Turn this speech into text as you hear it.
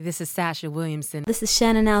This is Sasha Williamson. This is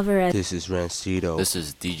Shannon Alvarez. This is Rancido. This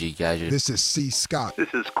is DJ Gadget. This is C. Scott.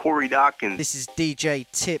 This is Corey Dawkins. This is DJ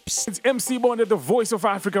Tips. It's MC Bonder, the voice of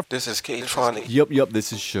Africa. This is K-Tronic. Yup,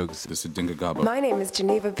 this is Shugs. This is Dinga Gaba. My name is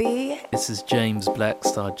Geneva B. This is James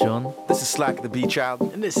Blackstar John. This is Slack the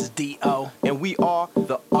B-Child. And this is D.O. And we are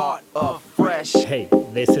the Art of Fresh. Hey,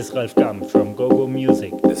 this is Ralph Gam from GoGo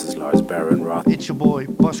Music. This is Lars Baron Roth. It's your boy,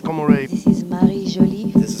 Bosch Comore. This is Marie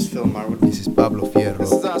Jolie. This is Phil Marwood. This is Pablo Fierro.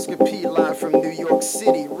 This is Oscar P. live from New York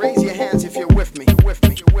City. Raise your hands if you're with me. You're with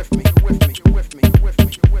me. You're with me. You're with me. You're with me. You're with me.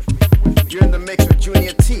 You're with me. You're with me. You're in the mix with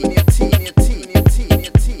Junior T. Junior T. Junior T. Junior T.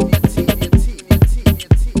 Junior T. Junior T.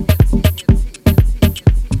 Junior T. Junior T.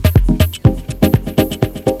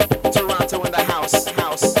 Toronto in the house.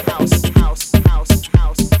 House. House. House. House. House.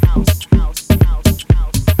 House. House.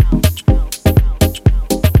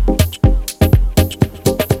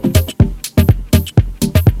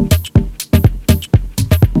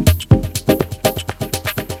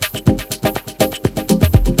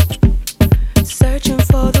 Searching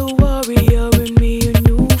for the warrior in me, and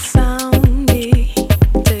you found me.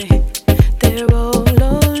 They're all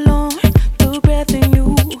alone. The breath in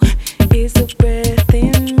you is the breath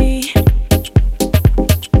in me.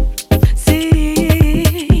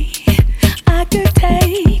 See, I could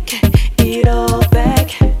take it all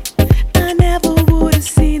back. I never would have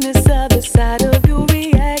seen this other side of you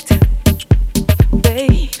react,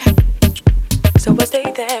 babe. So I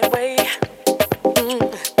stay that way.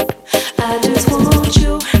 I just want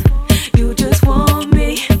you, you just want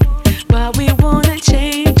me. Why we wanna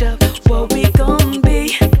change up what we gon'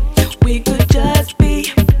 be? We could just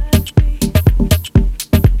be.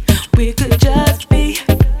 We could just be.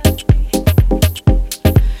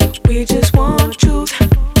 We just want truth,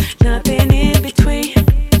 nothing in between.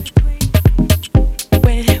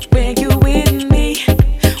 When you with me,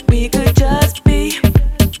 we could just be.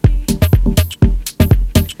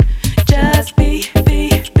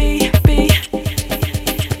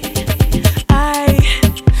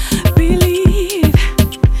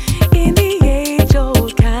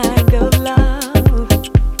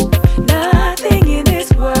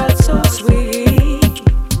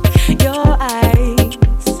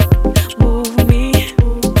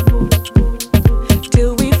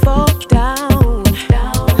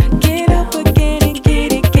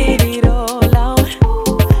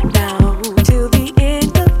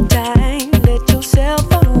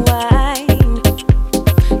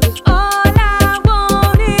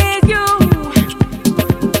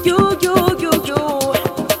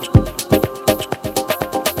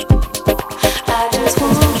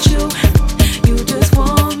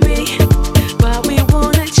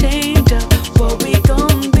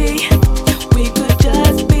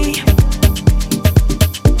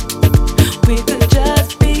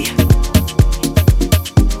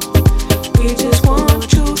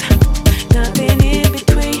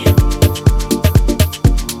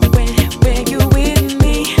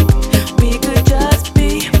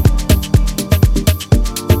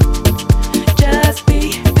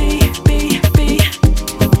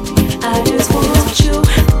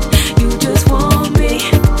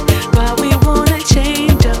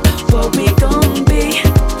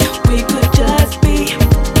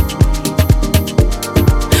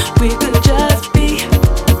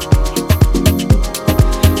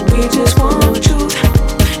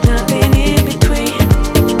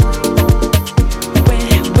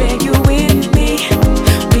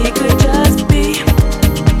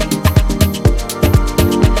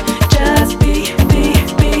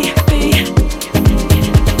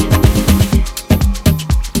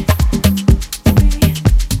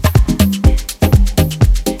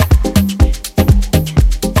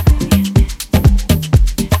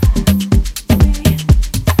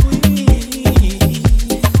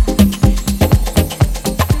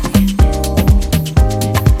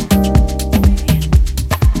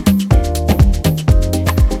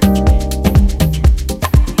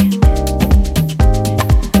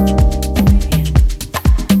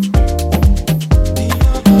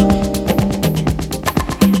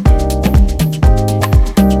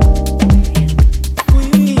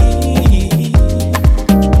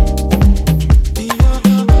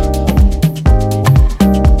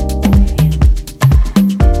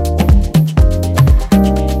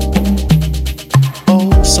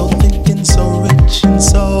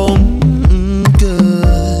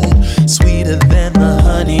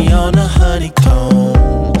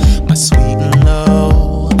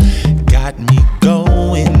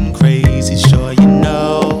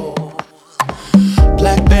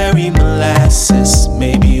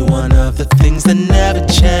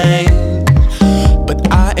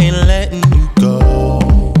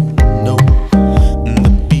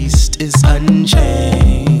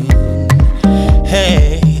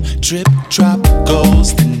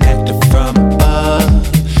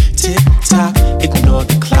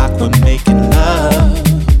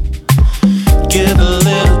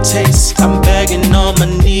 my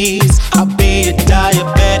knees. I'll be a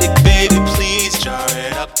diabetic, baby, please jar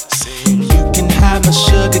it up. Saying you can have my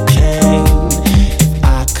sugar cane. If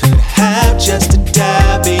I could have just a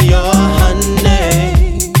dab of your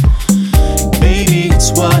honey, baby,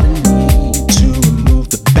 it's what I need to remove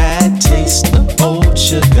the bad taste of old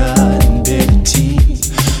sugar and bitter tea.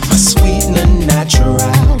 My sweetener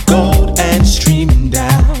natural, gold and streaming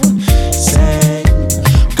down. Sang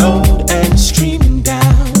gold and streaming down.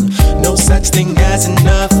 No such thing as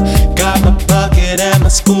enough. Got my bucket and my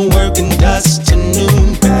spoon working dusk to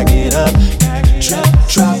noon. Bag it up, drip,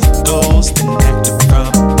 drop goes the nectar from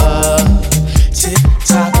above. Tick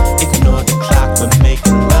tock, ignore the clock, we're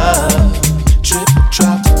making love. Drip,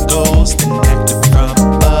 drop goes the nectar from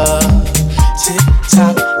above. Tick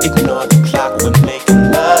tock, ignore the clock, we're making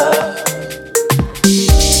love.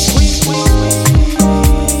 Sweet, sweet, sweet,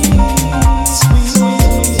 sweet,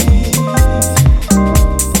 sweet.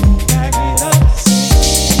 Bag it up.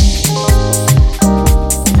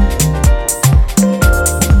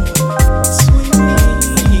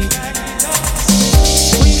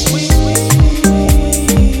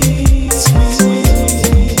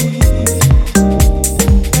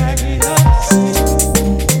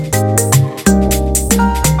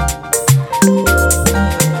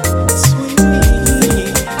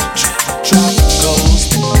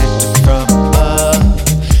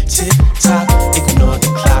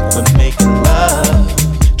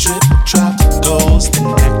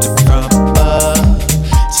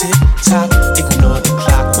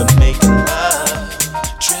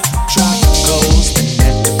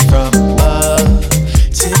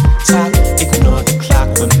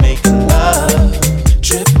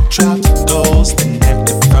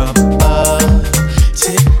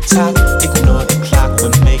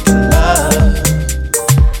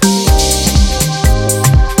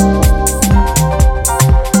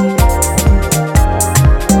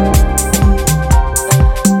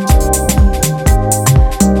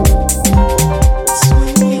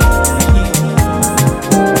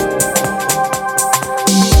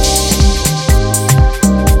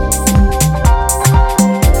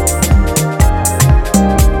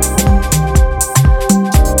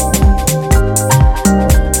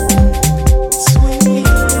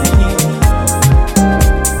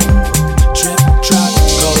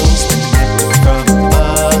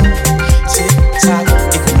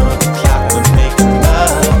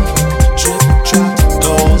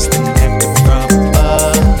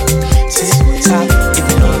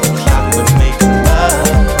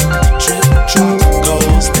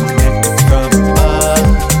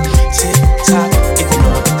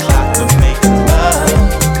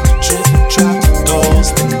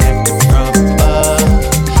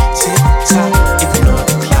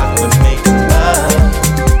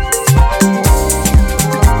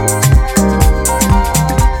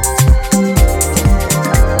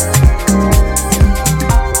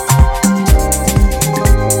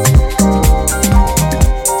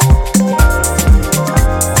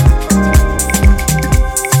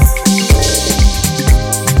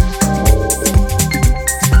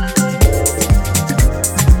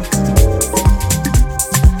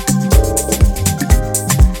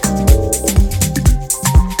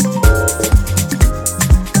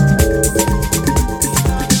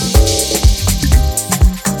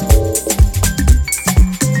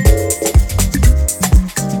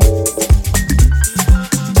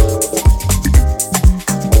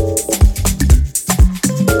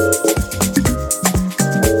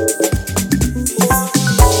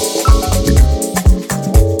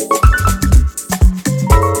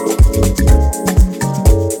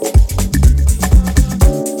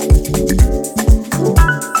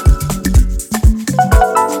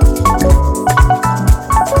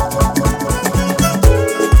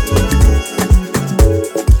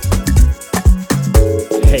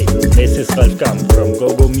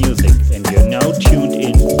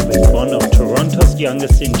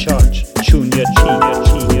 youngest in charge, Junior G.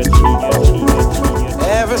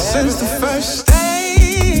 Ever since the first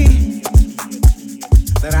day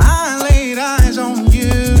that I laid eyes on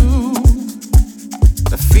you,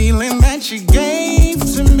 the feeling that you gave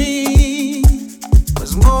to me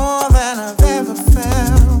was more than I've ever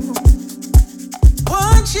felt.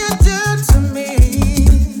 What you did to me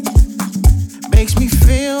makes me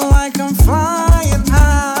feel like I'm flying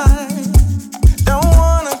high. Don't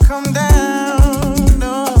wanna come down,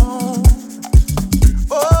 no.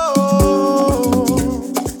 Oh,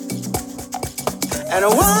 and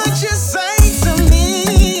what you say to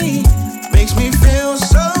me makes me feel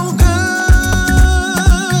so good.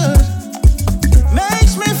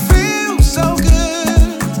 Makes me feel so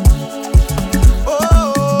good.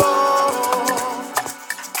 Oh,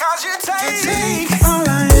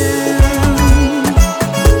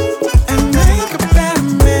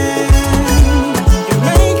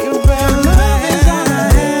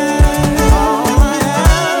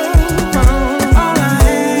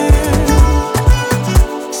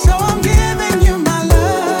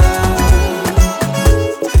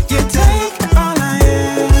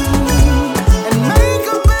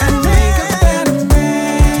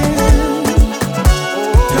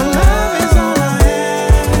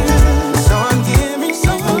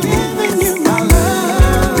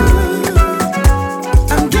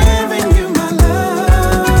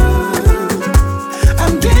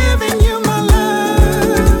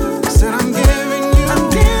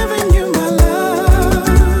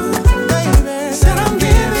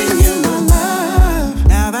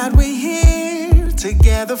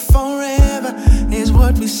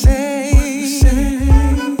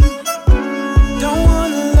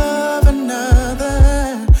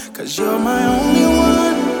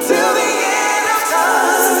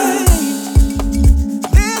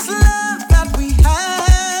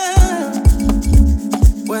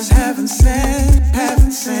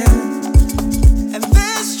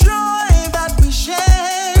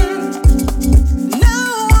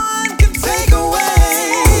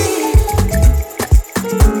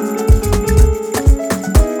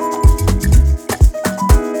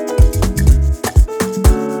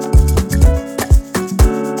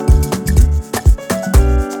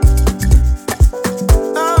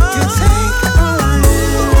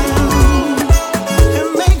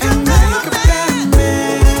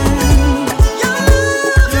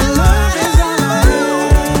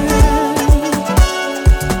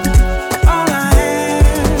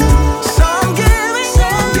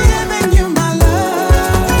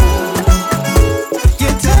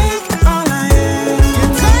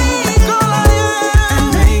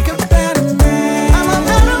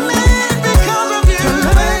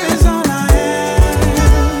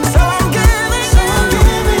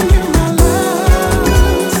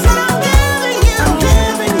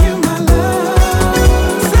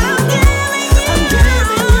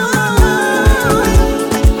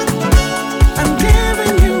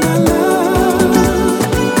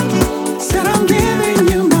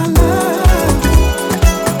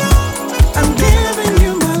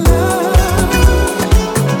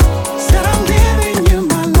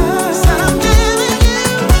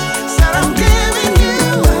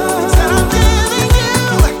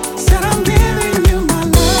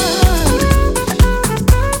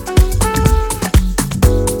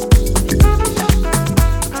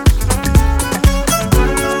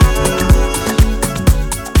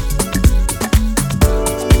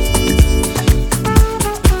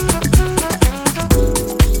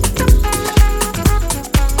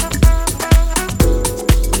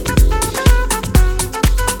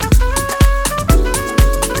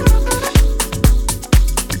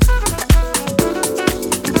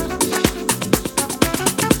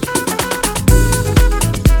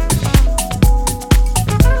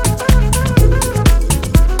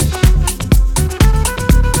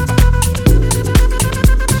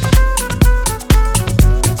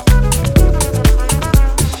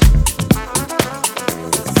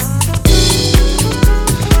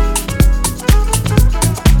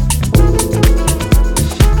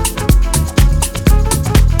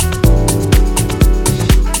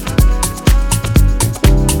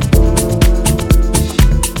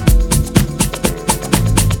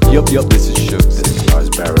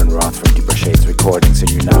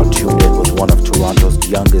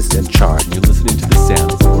 youngest in charge. You're listening to the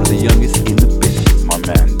sounds of one of the youngest in the business. My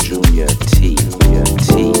man, Junior T. Junior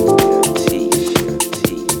T.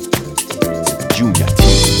 Junior T.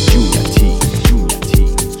 Junior T. Junior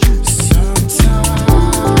T. Sometimes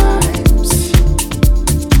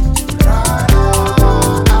right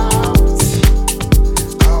out,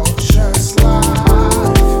 oh, just life.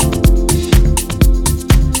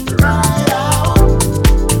 Right out.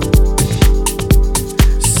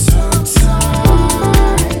 Sometimes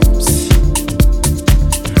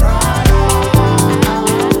right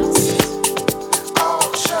out,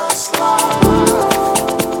 oh, just life.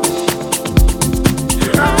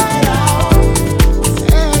 Right out,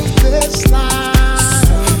 ain't this life?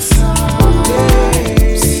 Sometimes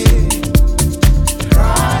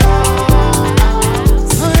right out,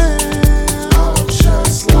 oh,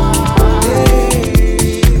 just life.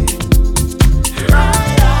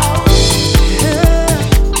 Right out, yeah.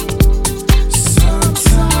 Sometimes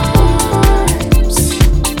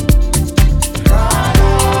right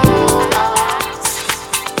out,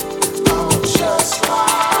 oh, just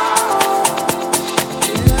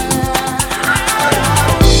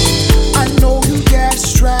I know you get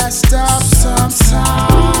stressed up sometimes.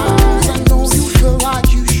 I know you feel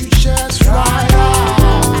like you should just ride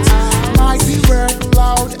out. Might be read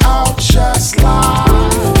loud out, just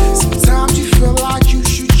life. Sometimes you feel like you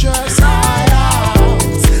should just hide out.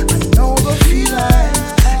 I know the feeling,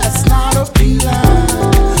 it's not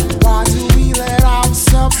appealing. Why do we let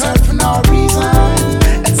ourselves hurt for no reason?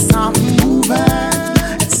 It's time for moving,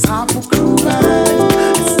 it's time for grooving.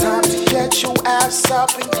 It's time to get your ass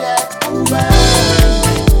up and get moving.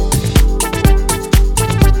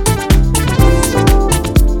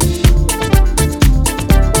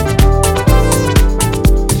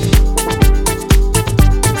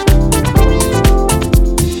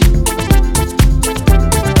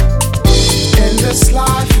 In this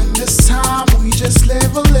life, in this time, we just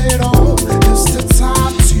live a little. It's the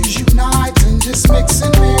time to unite and just mix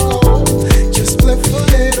and mingle. Just spliff a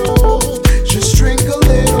little, just drink a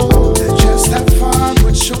little. Just have fun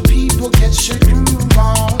with your people, get your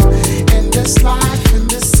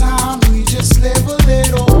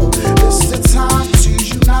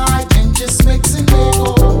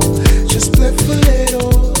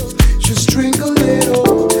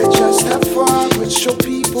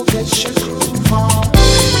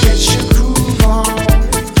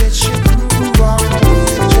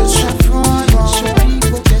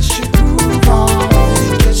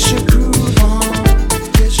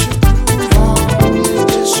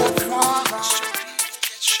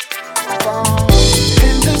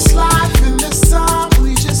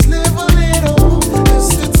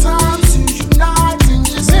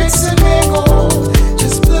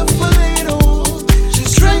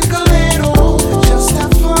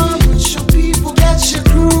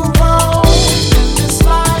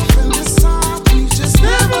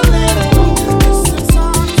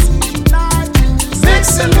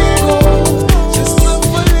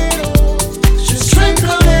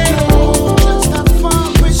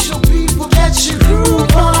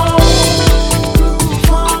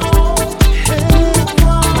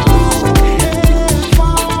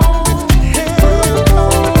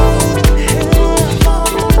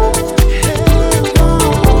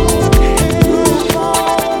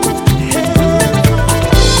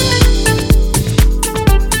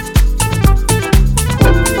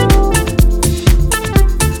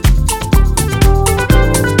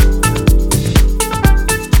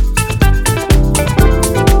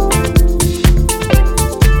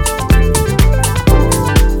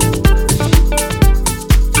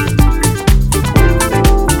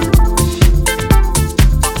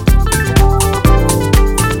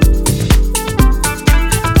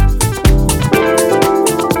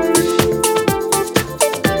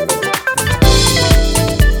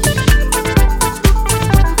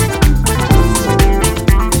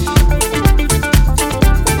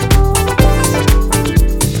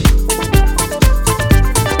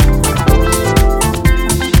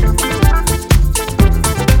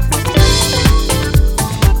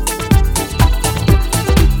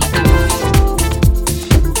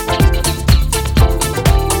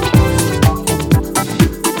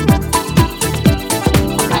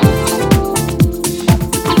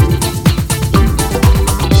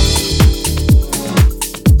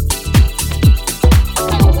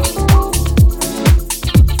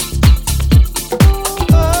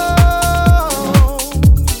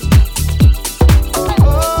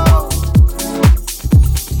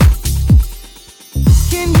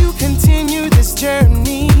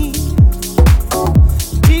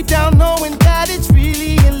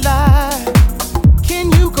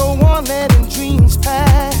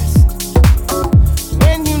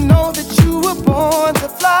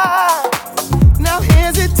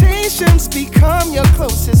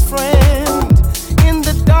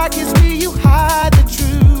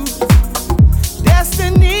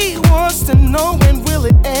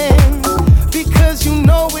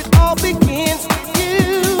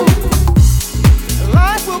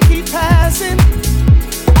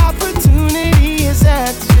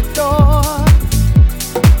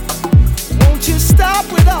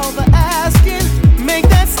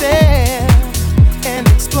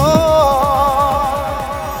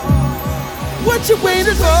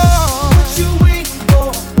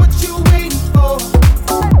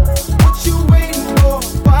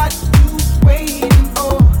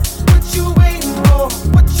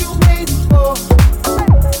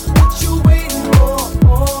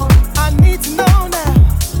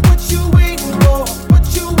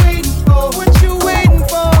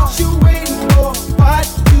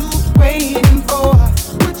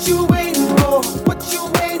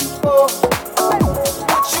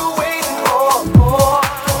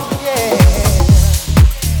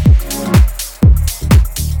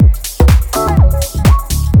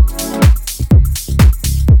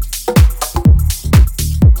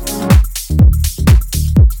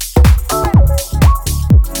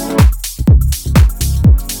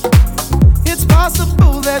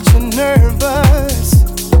that you're nervous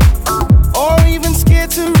or even scared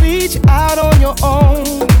to reach out on your own?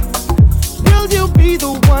 Will you be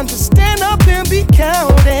the one to stand up and be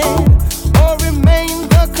counted, or remain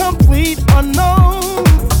the complete unknown?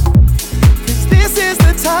 'Cause this is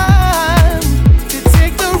the time to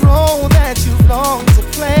take the role that you've longed to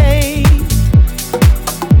play.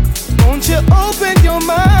 Won't you open your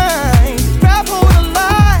mind, grab hold of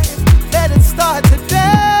life, let it start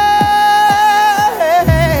today.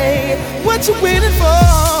 What you waiting for?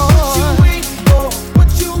 What you waiting for? What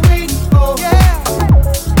you waiting for? Yeah.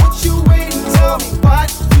 What you waiting for? Tell me what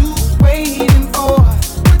you waiting for.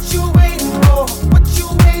 What you waiting for? What you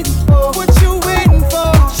waiting for? What you waiting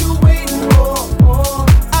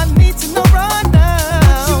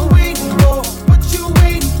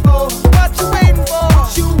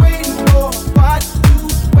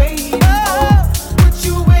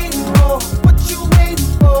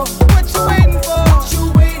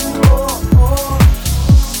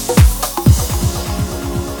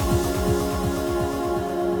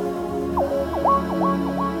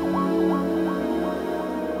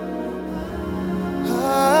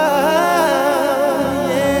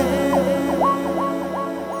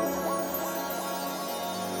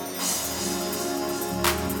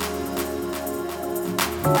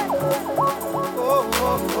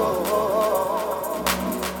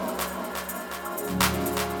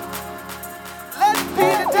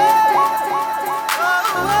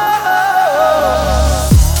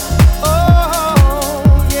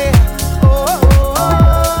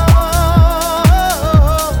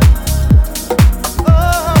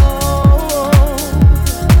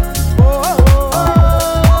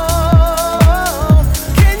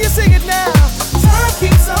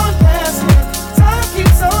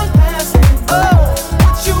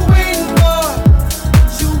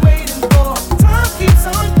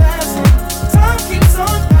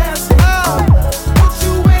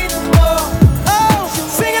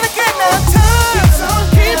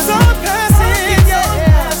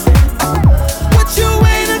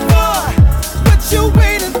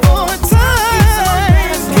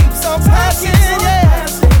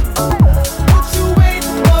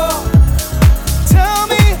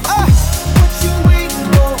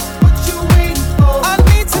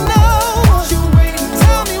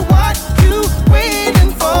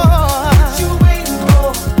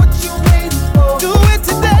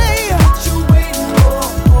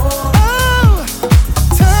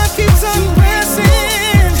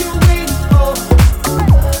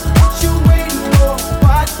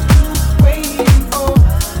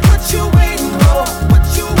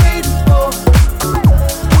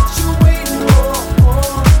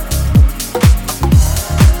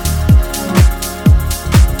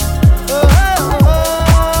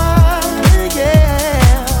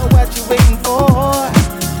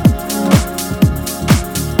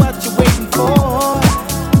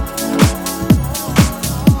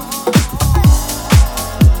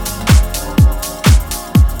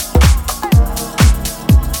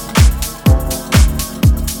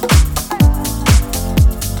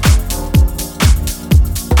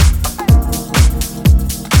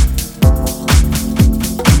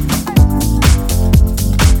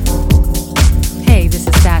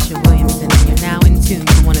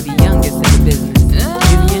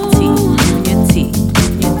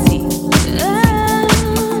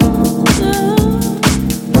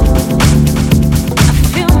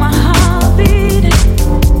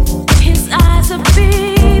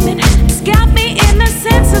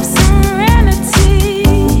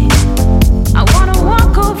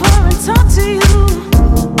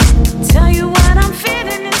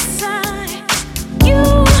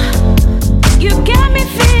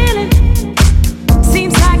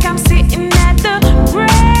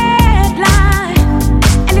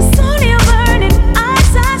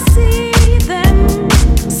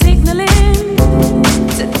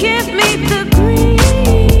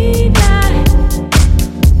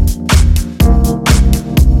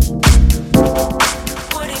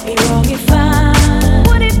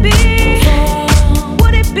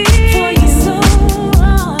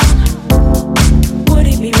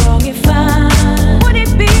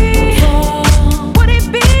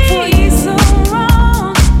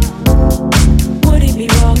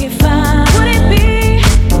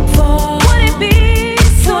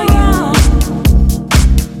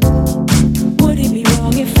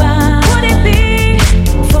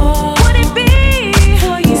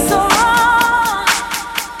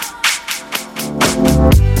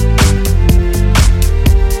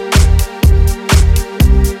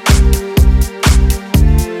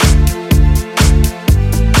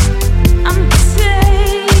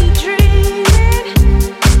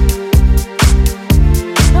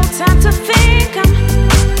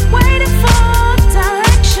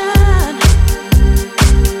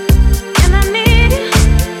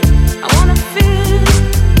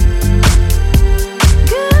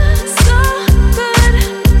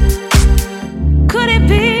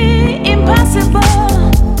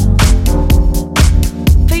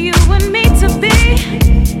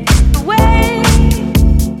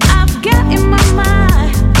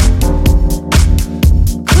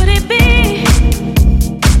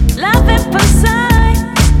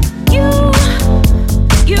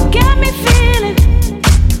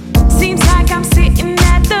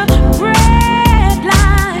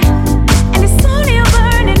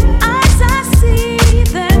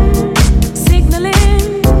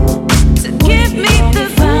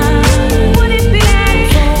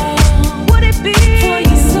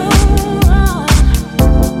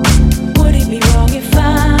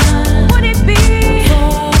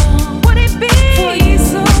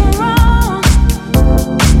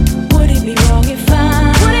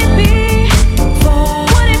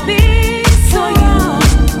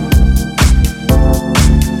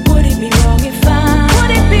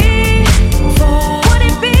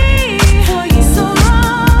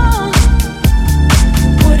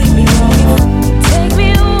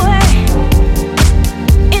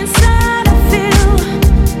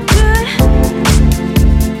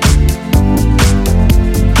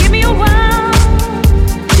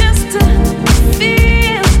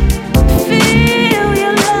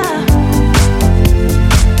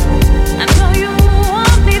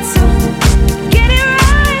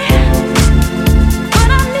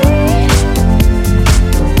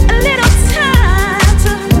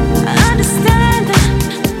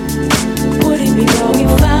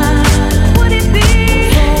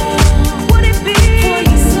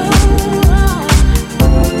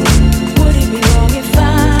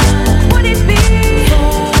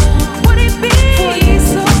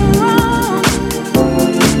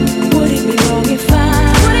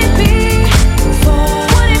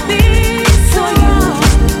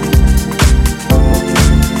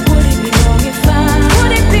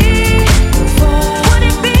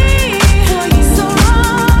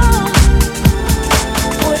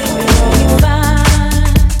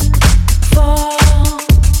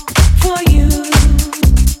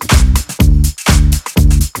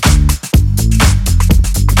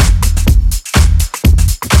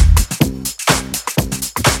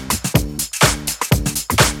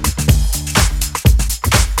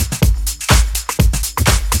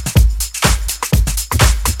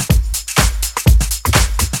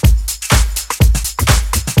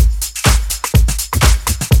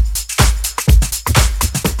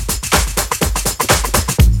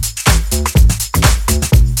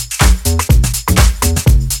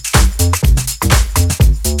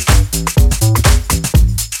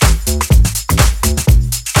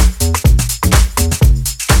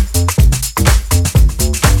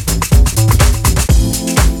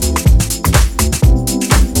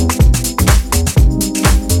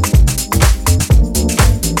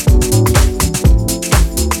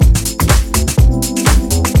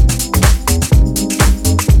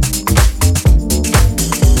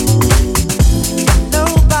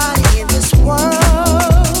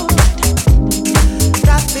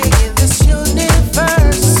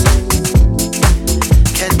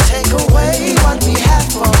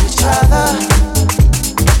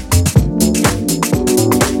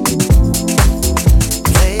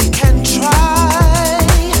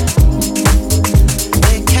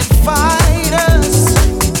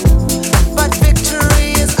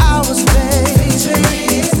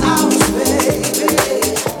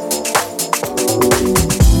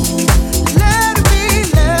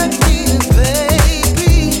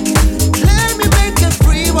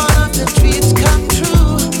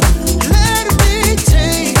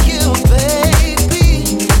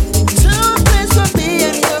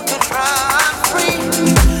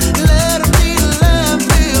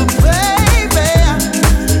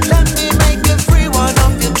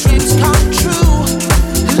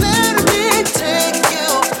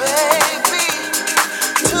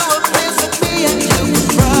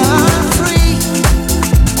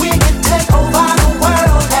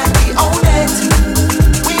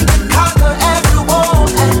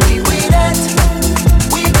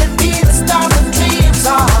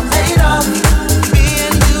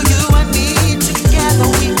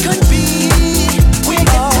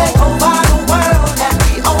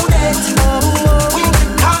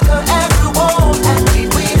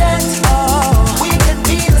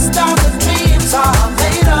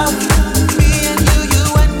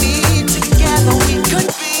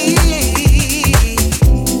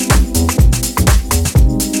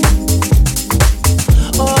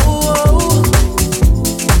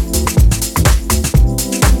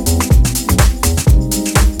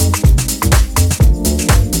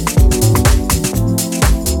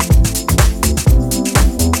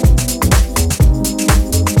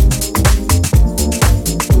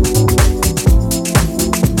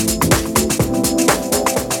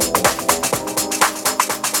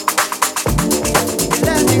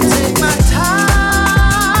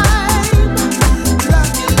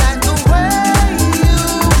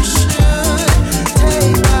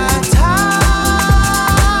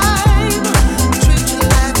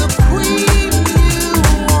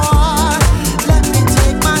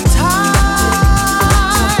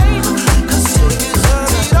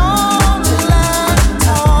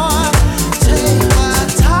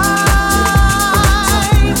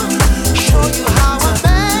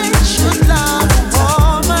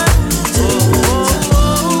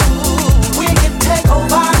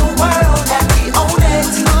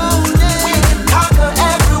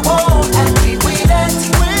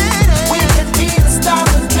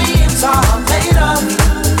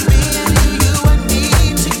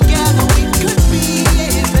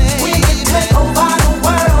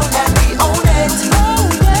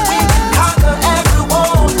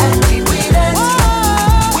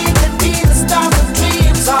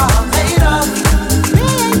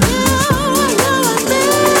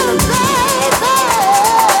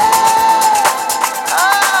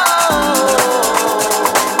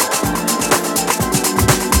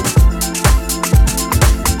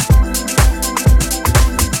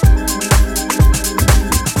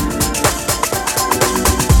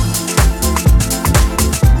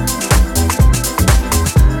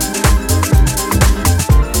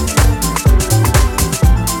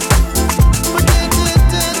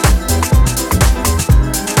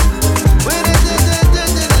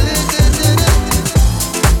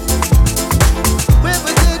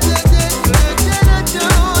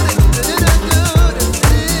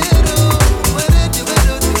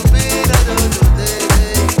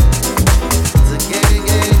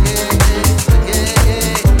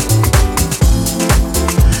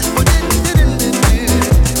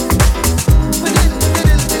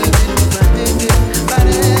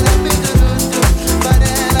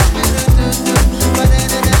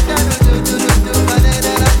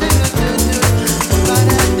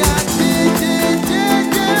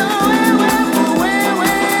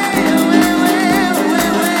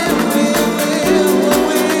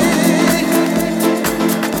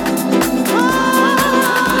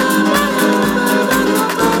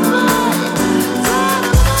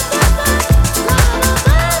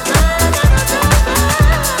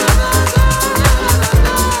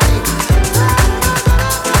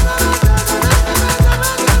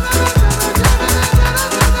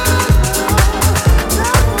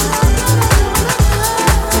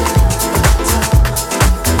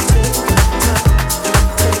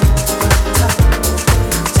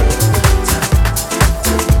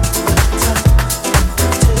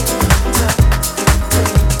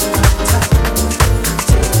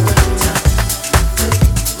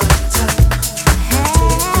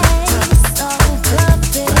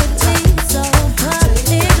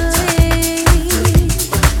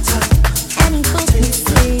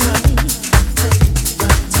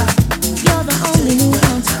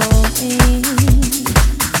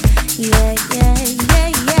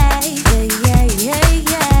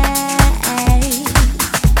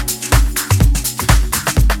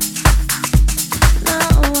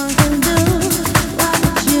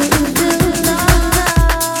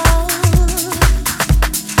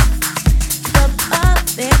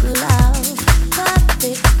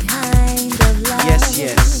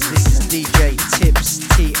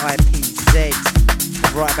IPZ.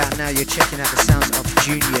 Right about now, you're checking out the sounds of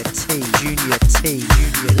Junior T. Junior T.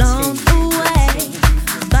 Junior Blown T. away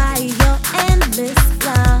by your endless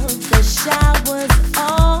love, the showers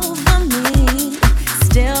over me.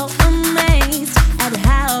 Still amazed at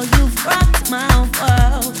how you've rocked my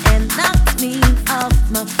world and knocked me off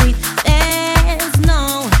my feet. There's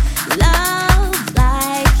no love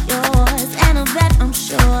like yours, and of that I'm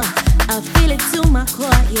sure. I feel it to my core,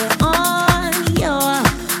 yeah. On your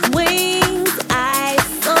wings I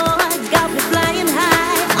soar, got me flying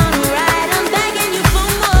high on a ride. I'm begging you for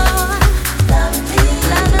more.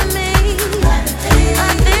 Loving me,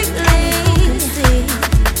 perfectly. You can see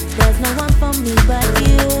there's no one for me but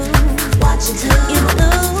you. What you do,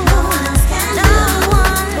 no one.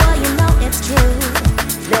 Boy, you know it's true.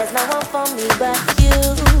 There's no one for me but you.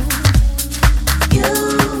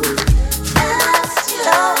 Just you.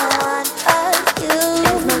 No one but you.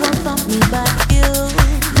 There's no one for me but you.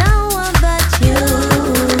 No one but you.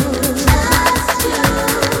 Just you.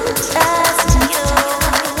 Just you.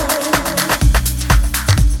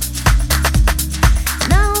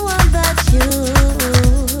 No one but you.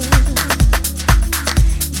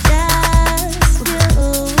 Just you.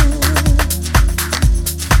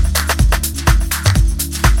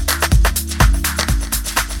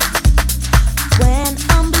 When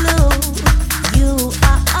I'm blue, you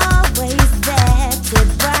are always there to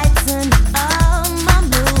brighten up my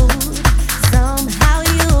mood. Somehow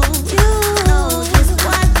you know just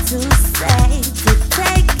what to say to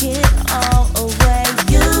take it all away.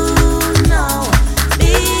 You know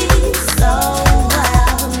me so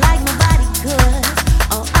well, like nobody could.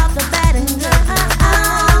 All off the bat and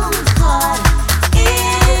I'm caught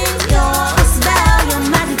in your spell. Your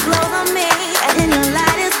magic flows on me, and in your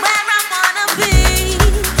light is where I wanna be.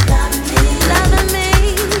 Loving me,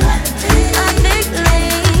 perfectly.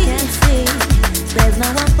 Can see there's no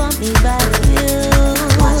one for me but you.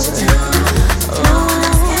 What you do, no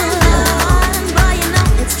one. Boy, you know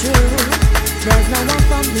it's true. There's no one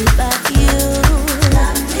for me but you.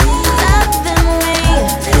 Loving me, perfectly.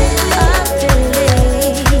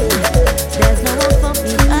 There's no one for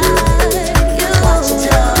me but you. What you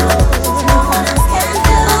do, no one else can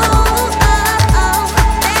do.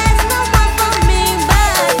 There's no one for me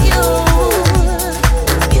but you.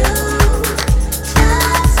 Just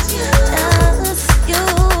you.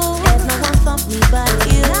 There's no one for me but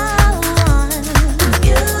you.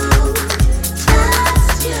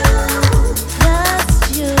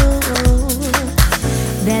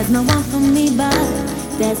 There's no one for me but,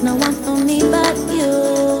 there's no one for me but you.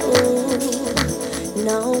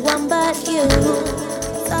 No one but you.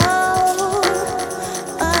 So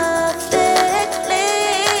perfectly.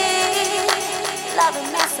 Loving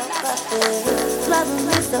me so perfect. Loving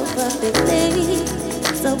me so perfectly.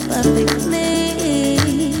 So perfectly.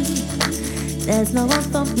 There's no one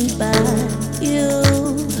for me but you.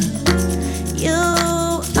 You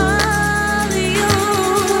are you.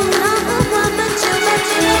 No one but you, but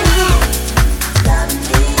you. Love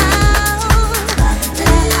me.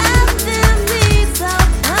 I feel me so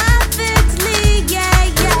perfectly, yeah,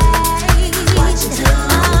 yeah. What you do,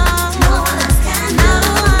 no one else can do.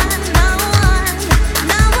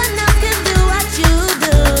 No one else can do what you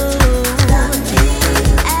do. Love me,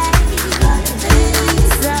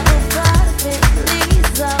 so perfectly,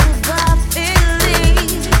 so perfectly.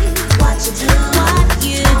 What you do, what you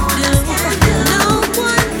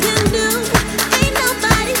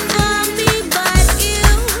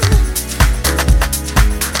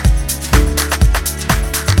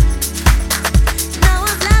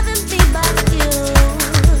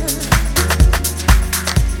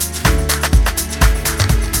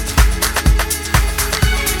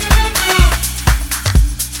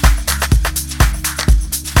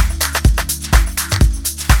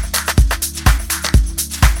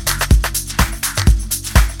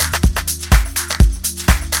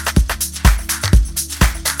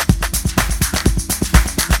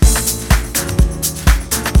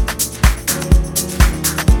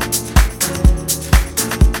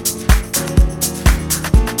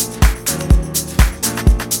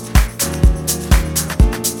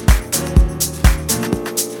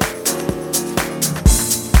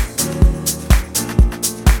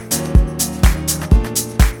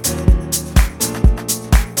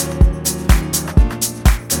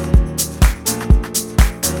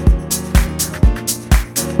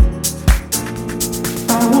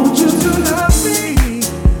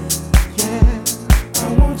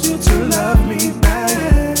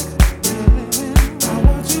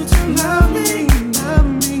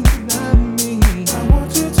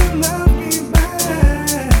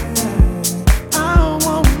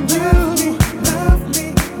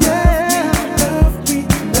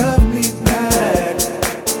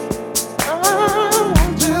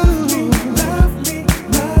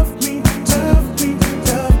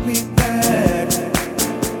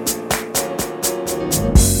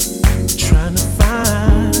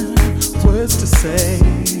say,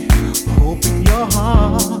 hope in your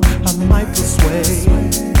heart I might persuade.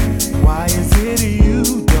 Why is it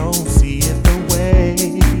you don't see it the way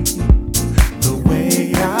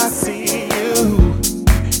I see you?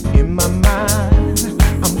 In my mind,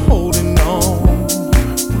 I'm holding on.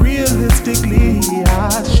 Realistically,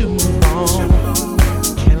 I should move on.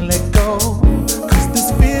 Can't let go, 'cause this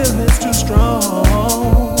feeling's too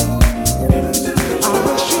strong. I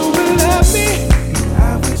wish you would love me.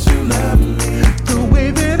 I wish you loved me the way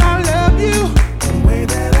that I love you. The way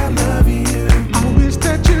that I love you. I wish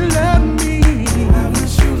that you loved me. I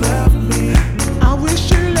wish you loved me. I wish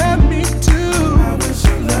you loved me too. I wish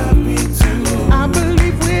you loved me too. I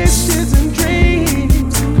believe wishes and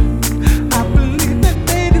dreams. I believe that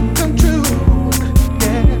they do come true.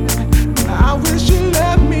 Yeah. I wish you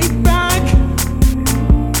loved me back.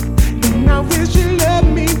 And I wish you loved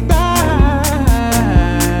me back.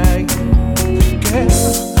 Girl,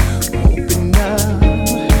 open up,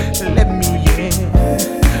 let me in.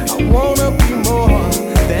 I wanna be more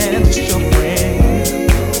than just your friend.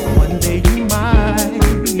 One day you might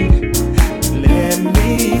let me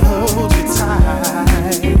hold you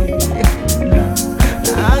tight.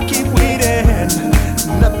 I keep waiting,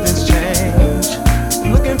 nothing's changed.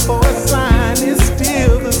 Looking for a sign, it's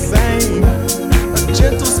still the same. A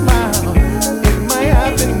gentle smile, it might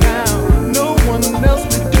happen now. No one else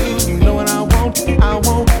would do. You know what I want? I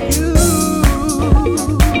want you.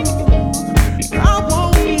 I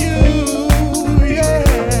want you, yeah.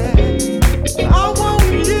 I want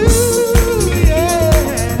you, yeah.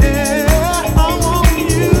 I want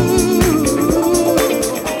you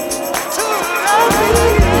to love me.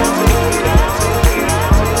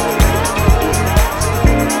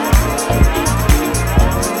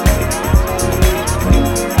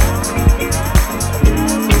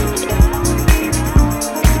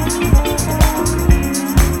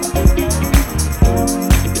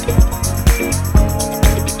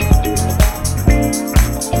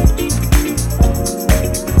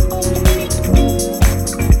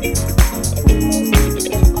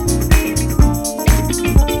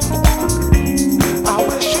 I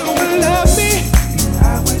wish you would love me.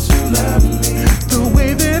 I wish you loved me the way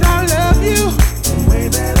that I love you. The way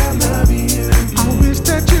that I love you. I wish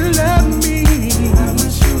that you loved me. I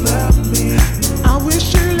wish you loved me. I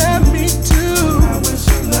wish you loved me too. I wish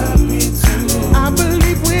you loved me too. I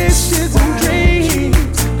believe wishes and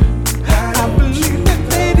dreams. I believe that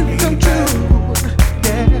they do come true.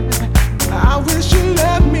 Yeah. I wish you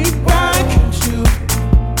loved me back.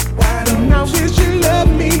 And I wish you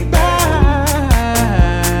loved me back.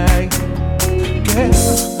 Girl,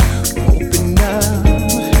 open up,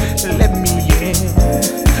 let me in.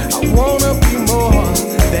 I wanna be more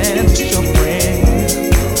than just your friend.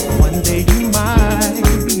 One day you might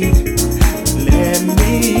let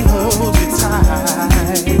me hold you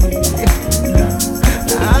tight.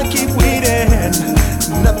 I keep waiting,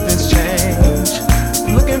 nothing's changed.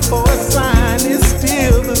 Looking for a sign, it's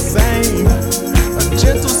still the same. A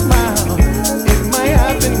gentle smile, it might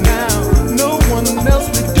happen now. No one else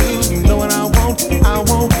would do. You know what I want? I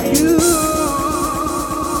want you.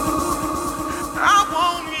 I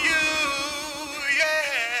want you, yeah.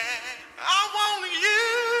 I want you,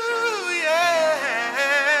 yeah.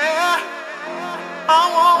 I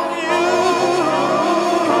want you.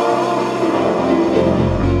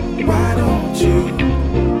 Why don't you?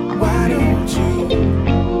 Why don't you?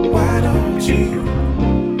 Why don't you?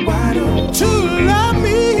 Why don't you love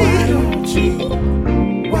me? Why don't you?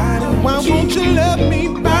 Why won't you love me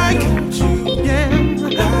back? Yeah,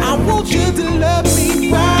 I want you to love me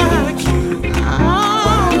back.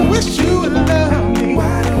 I wish you would love me.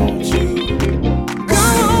 Why don't you?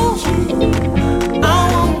 Girl, I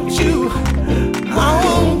want you. I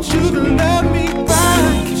want you to love me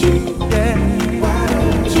back. Yeah, why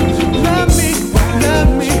don't you love me?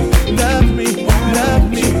 Love me, love me, love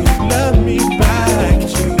me, love me back.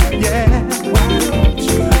 Yeah, why don't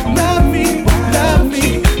you love me, love me,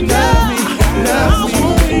 love me, love me,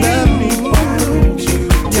 love me,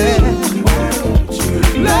 yeah.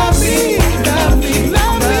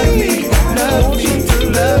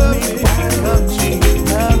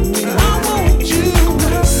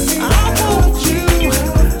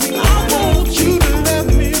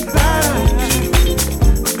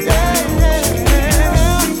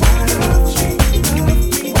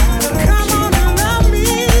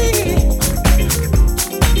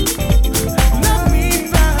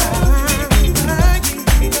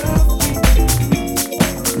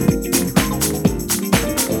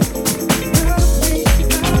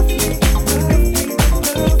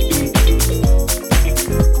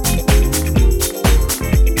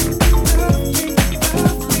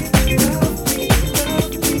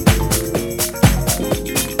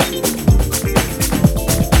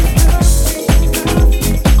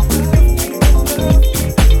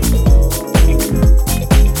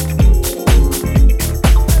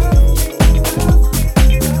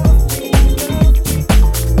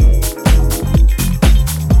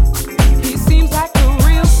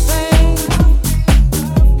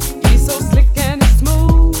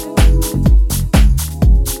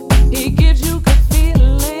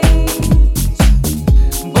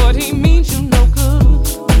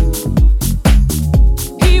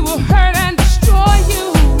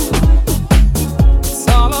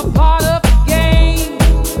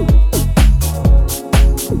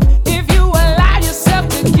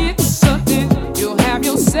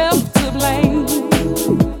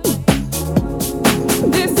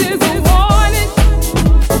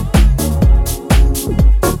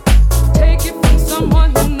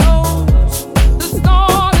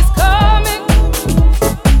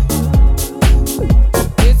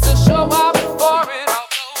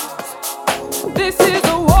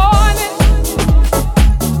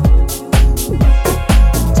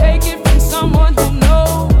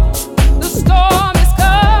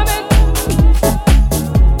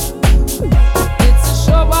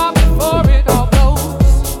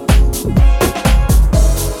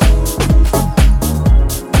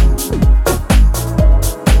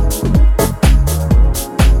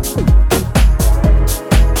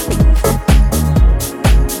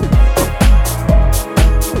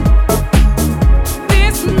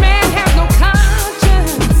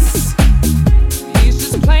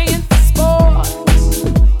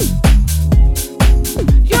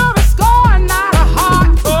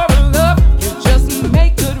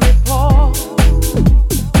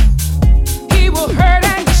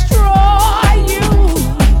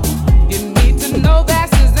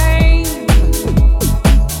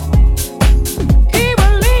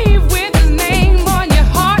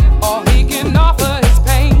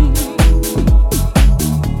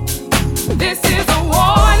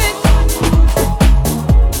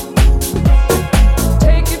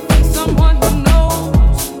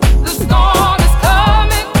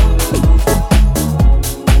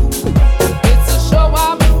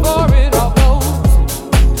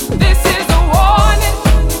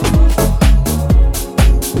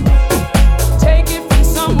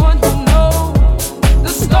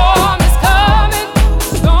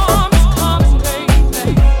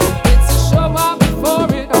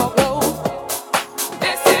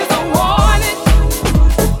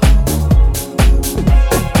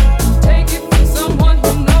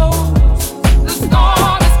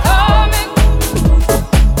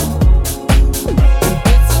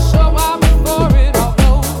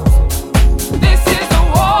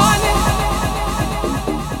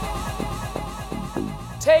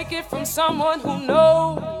 take it from someone who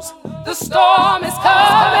knows the storm is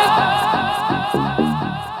coming.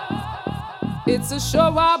 It's a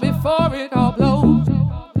short while before it all blows.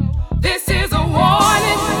 This is a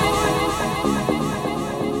warning.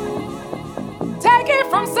 Take it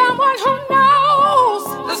from someone who knows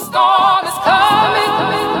the storm is coming.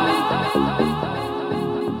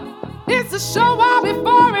 It's a short while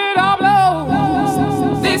before it all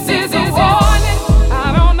blows. This is a warning. I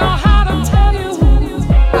don't know how to tell you.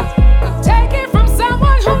 Take it from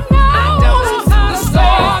someone who knows the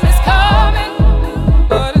storm is coming,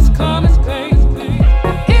 but it's coming crazy.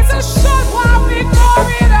 It's a short while before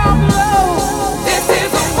it all blows. This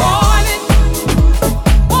is a warning.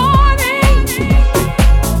 Warning.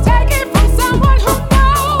 Take it from someone who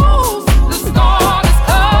knows the storm is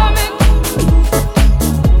coming.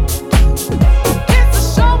 It's a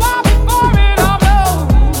short while before it all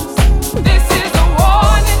blows. This is a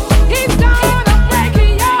warning. He's gonna break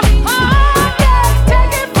your heart. Yeah.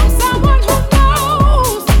 Take it from someone who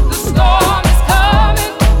knows the storm is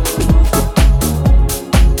coming.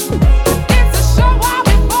 It's a short while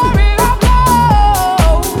before it all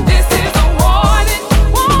blows. This is a warning.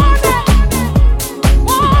 Warning.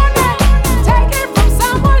 Warning. Take it from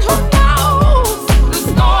someone who knows the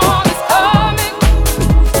storm is coming.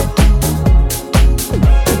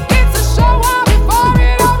 It's a short while before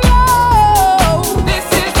it all blows. This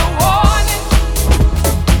is a warning.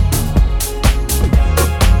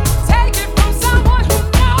 Take it from someone who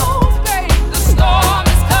knows, babe, the storm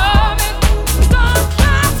is coming. Storm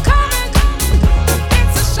clouds coming.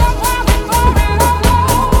 It's a short while before it all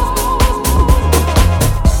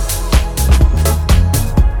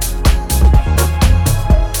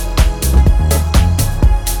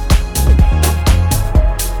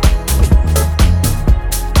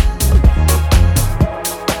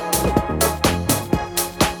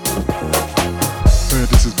Hey,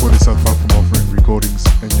 this is Bodhisattva from Offering Recordings,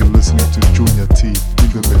 and you're listening to Junior T in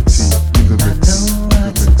the mix. In the mix.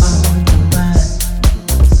 In the mix.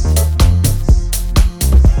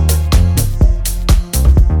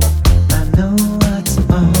 I know what's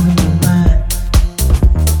on your mind. I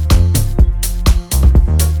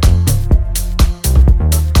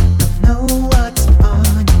know what's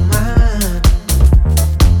on your mind.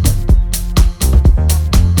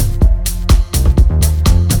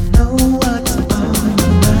 I know what's on your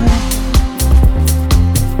mind.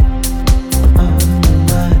 On your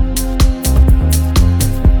mind.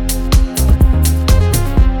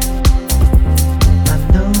 I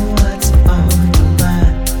know what's on your mind.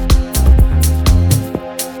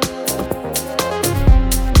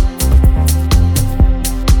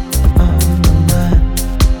 On your mind.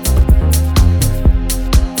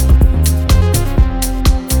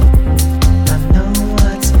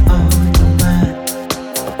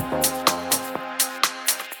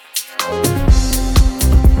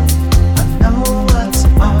 I know what's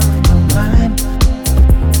on your mind. I know what's on your mind.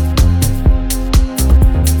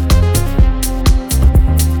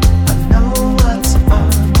 I know what's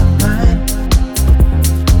on your mind.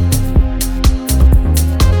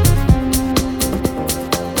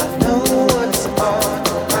 I know what's on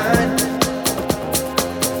your mind.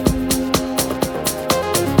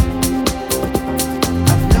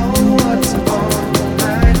 I know what's on your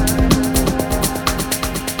mind.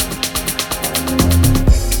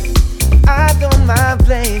 I don't mind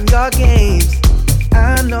playing your games.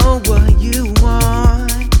 I know what you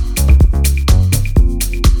want.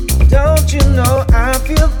 Don't you know I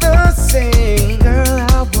feel the same? Girl,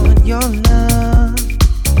 I want your love.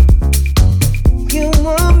 You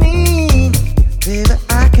want me, baby,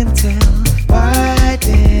 I can tell. Why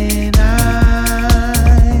didn't I?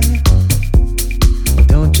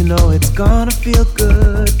 Don't you know it's gonna feel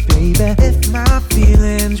good, baby, if my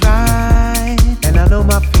feelings right. And I know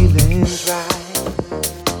my feelings right.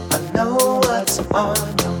 I know what's on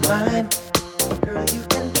your mind. Girl, you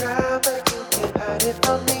can try, but you can't hide it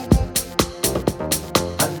from me.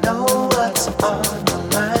 I know what's on your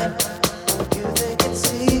mind. You think it's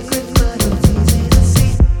secret, but it's easy to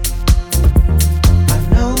see. I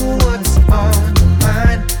know what's on your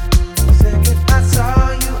mind. The second I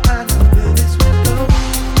saw you, I knew where this would go.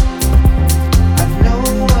 I know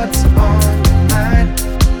what's on your mind.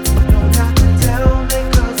 You don't have to tell me,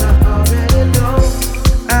 'cause I already know.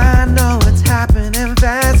 I know it's happening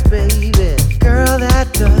fast, baby. Girl, that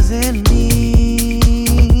doesn't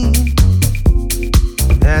mean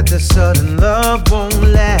that the sudden love won't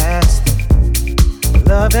last.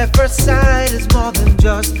 Love at first sight is more than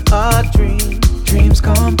just a dream. Dreams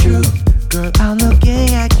come true. Girl, I'm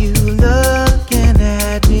looking at you, looking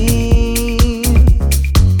at me.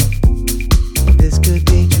 This could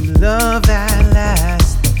be true love at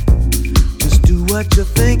last. what you're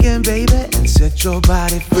thinking, baby, and set your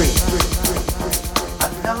body free.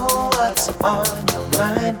 I know what's on your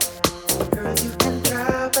mind. Girl, you can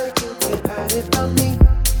try, but you can't hide it from me.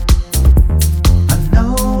 I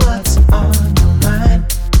know what's on your mind.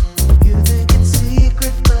 You think it's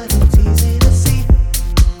secret, but it's easy to see.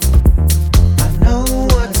 I know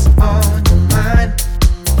what's on your mind.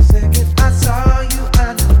 The second I saw you,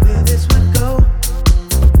 I knew where this would go.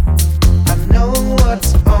 I know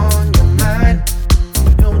what's on your mind.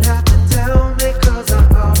 You don't have to tell me, 'cause I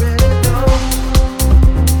already know.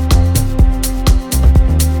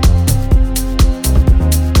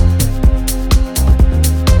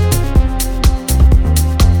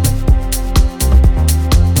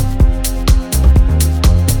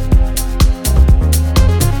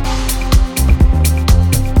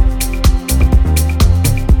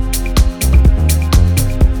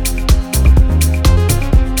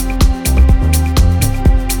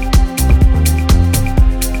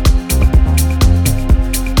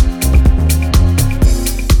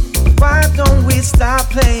 Why don't we stop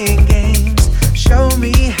playing games? Show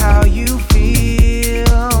me how you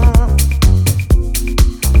feel.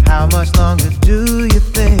 How much longer do you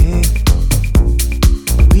think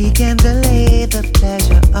we can delay the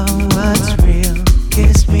pleasure of what's real?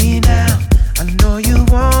 Kiss me now. I know you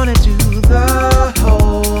wanna do the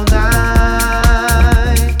whole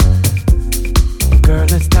night. Girl,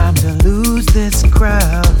 it's time to lose this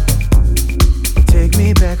crowd. Take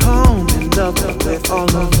me back home and love her with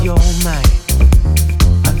all of your might.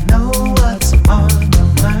 I know what's on your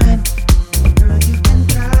mind. Girl, you can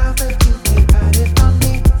try, but you can't hide it from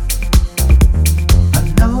me. I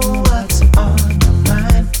know what's on your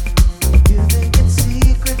mind. You think it's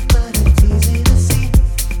secret, but it's easy to see.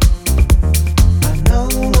 I know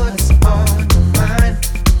what's on your mind.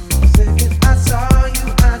 The second I saw you,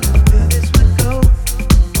 I knew where this would go.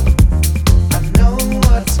 I know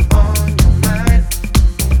what's on your mind.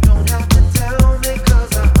 You don't have to tell me,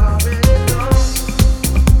 'cause I already know.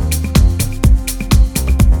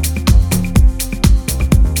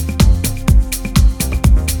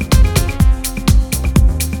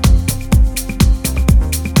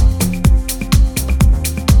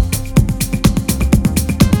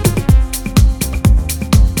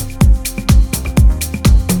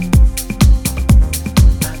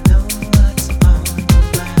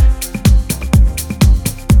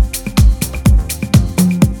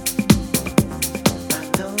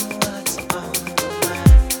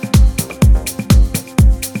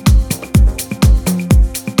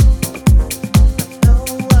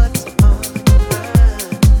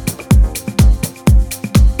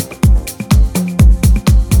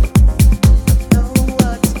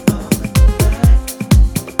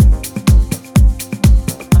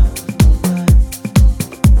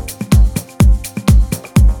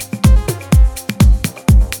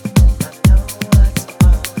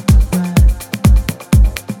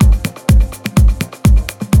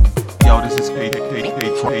 Yo, this is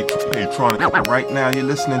Patron. Right now, you're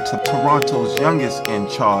listening to Toronto's youngest in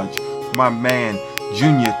charge, my man,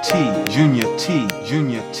 Junior T, Junior T,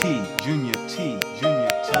 Junior T, Junior T,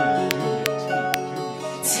 Junior T, Junior T.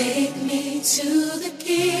 Take me to the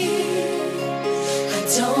king. I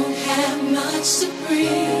don't have much to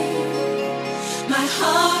bring. My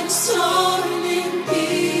heart is torn in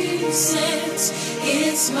pieces.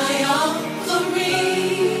 It's my offering.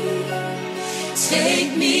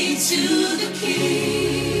 Take me to the king.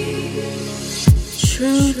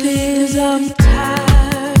 Truth is, I'm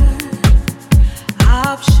tired.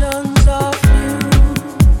 Options are few.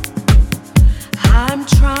 I'm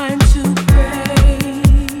trying to pray,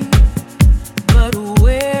 but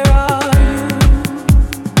where are you?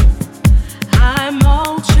 I'm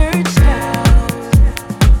all churched out,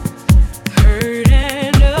 hurt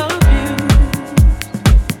and abused.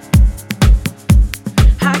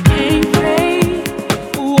 I can't pray.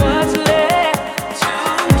 What's left to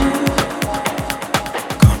do?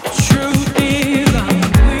 Truth is,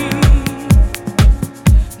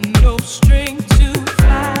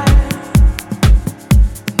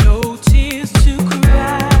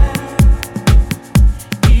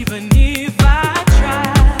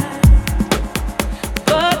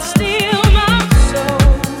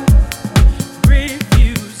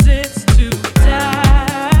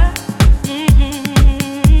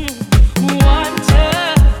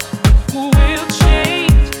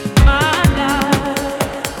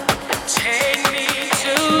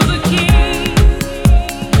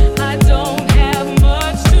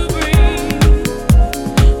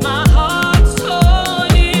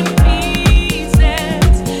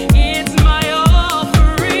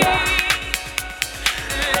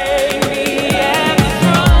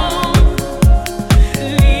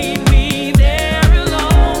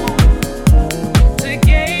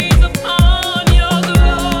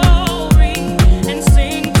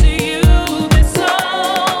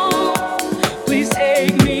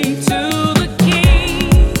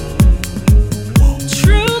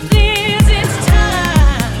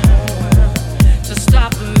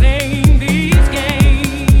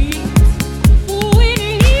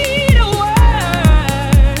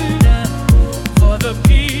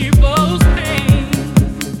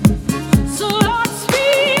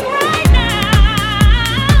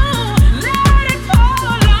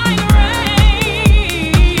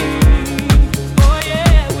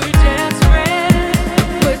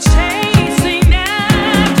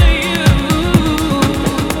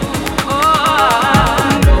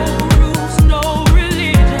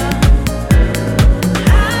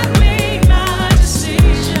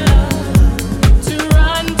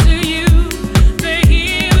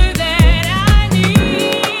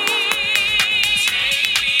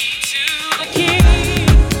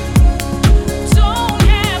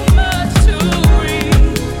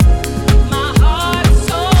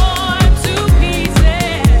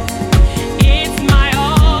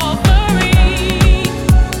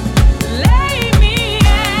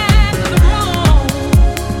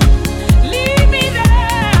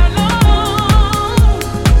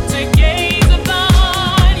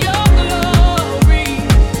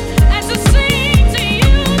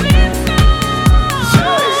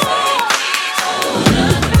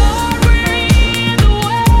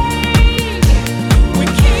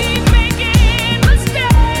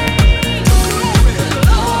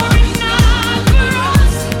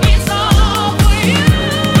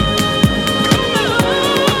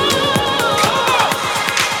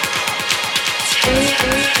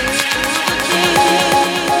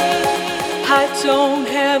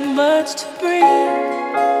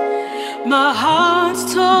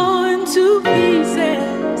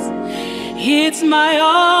 It's my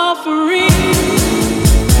offering.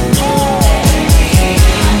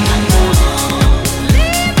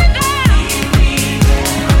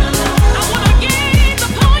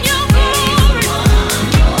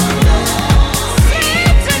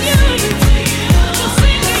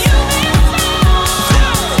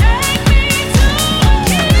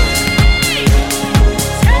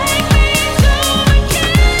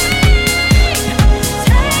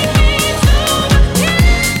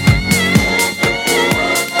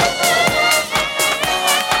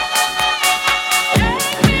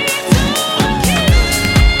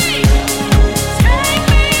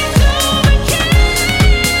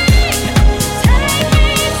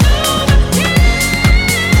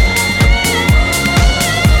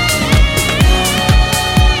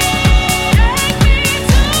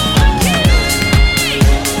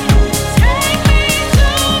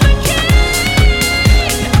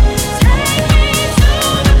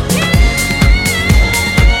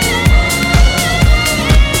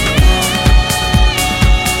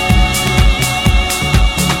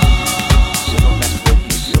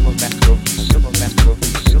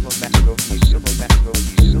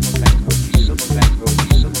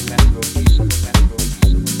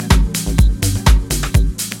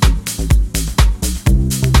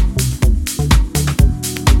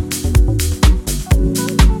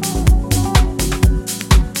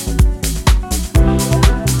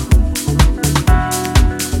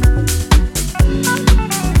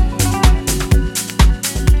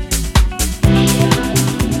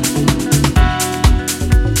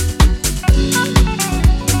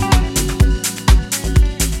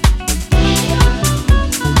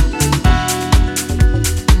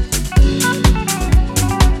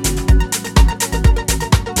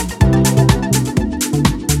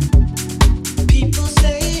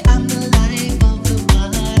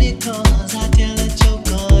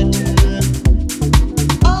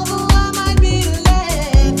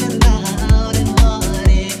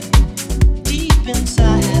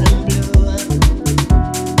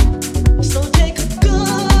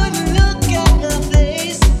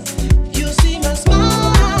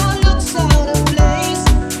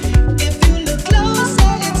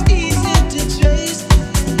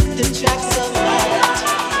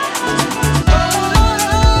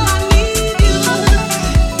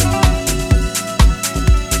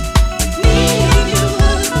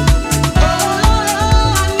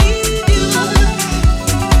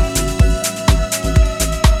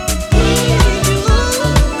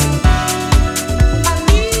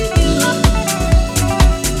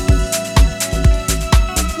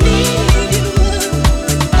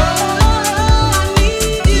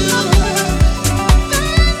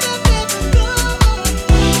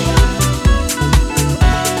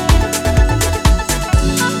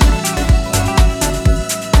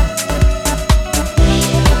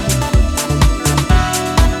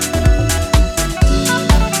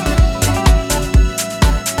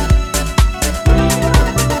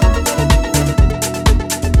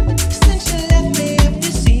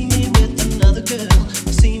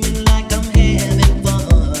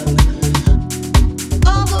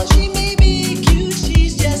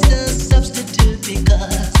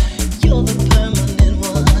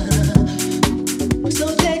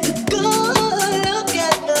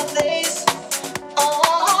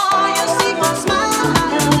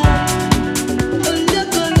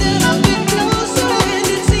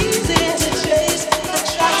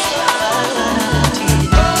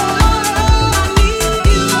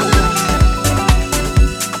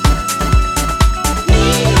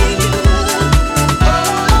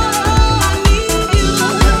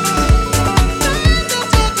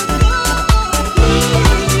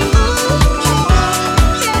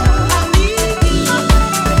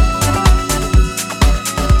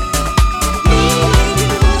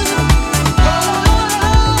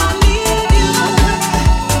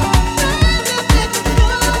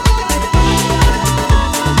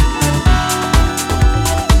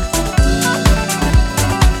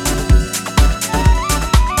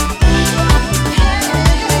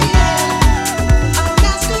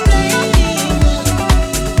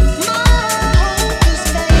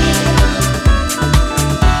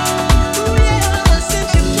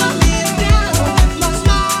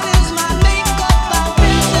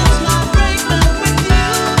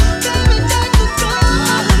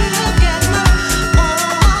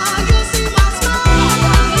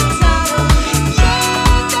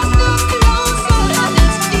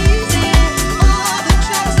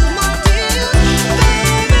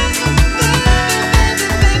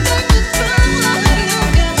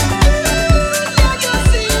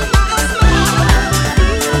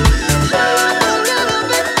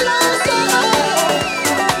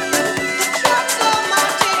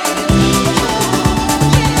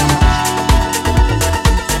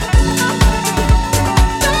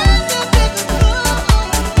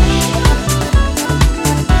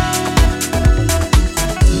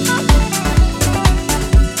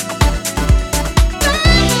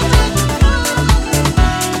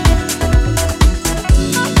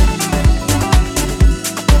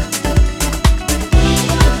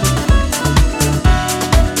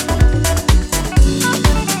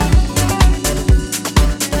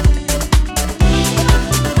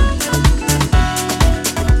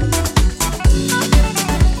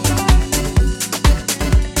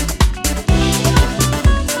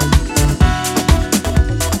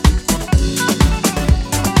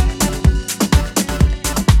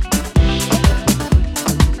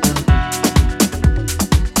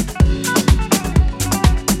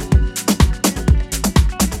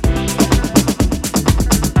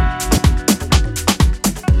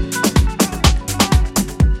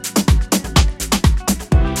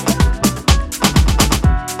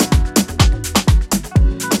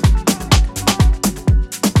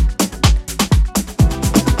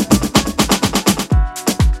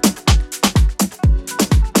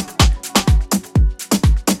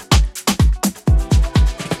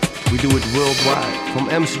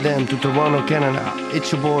 Amsterdam to Toronto, Canada.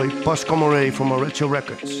 It's your boy, Pascal Moret from Oretio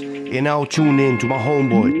Records. You're now tuned in to my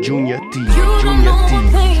homeboy, Junior T. You don't Junior know T.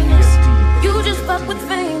 I'm famous. Junior T. You just fuck with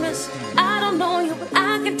famous. I don't know you, but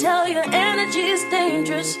I can tell your energy is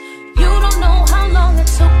dangerous. You don't know how long it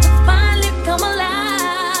took to finally come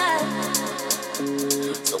alive.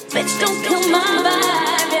 So bitch, don't kill my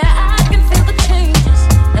vibe. Yeah, I can feel the changes,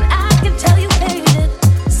 and I can tell you hate it.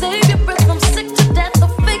 Save your breath, I'm sick to death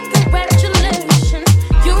of fake congratulations.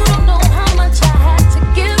 You don't know how much I had to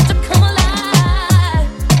give to come alive.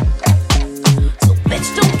 So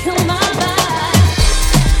bitch, don't kill my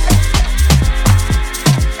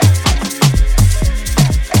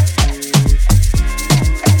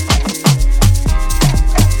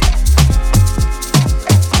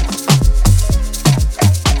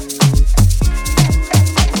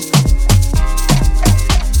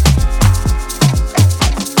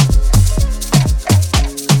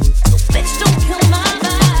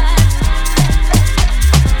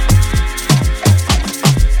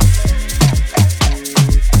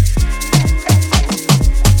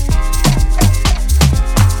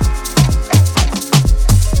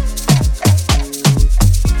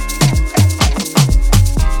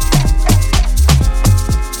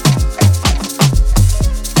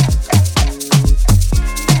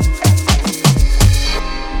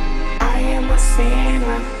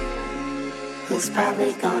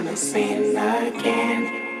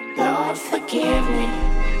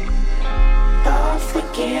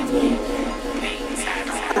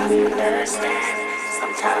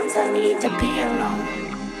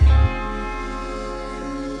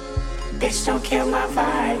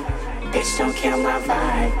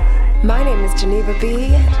vibe. My name is Geneva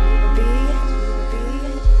B.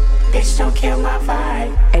 Bitch, don't kill my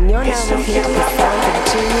vibe. And you're now listening to the sounds of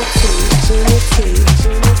Junior T. Junior T.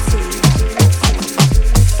 Junior T.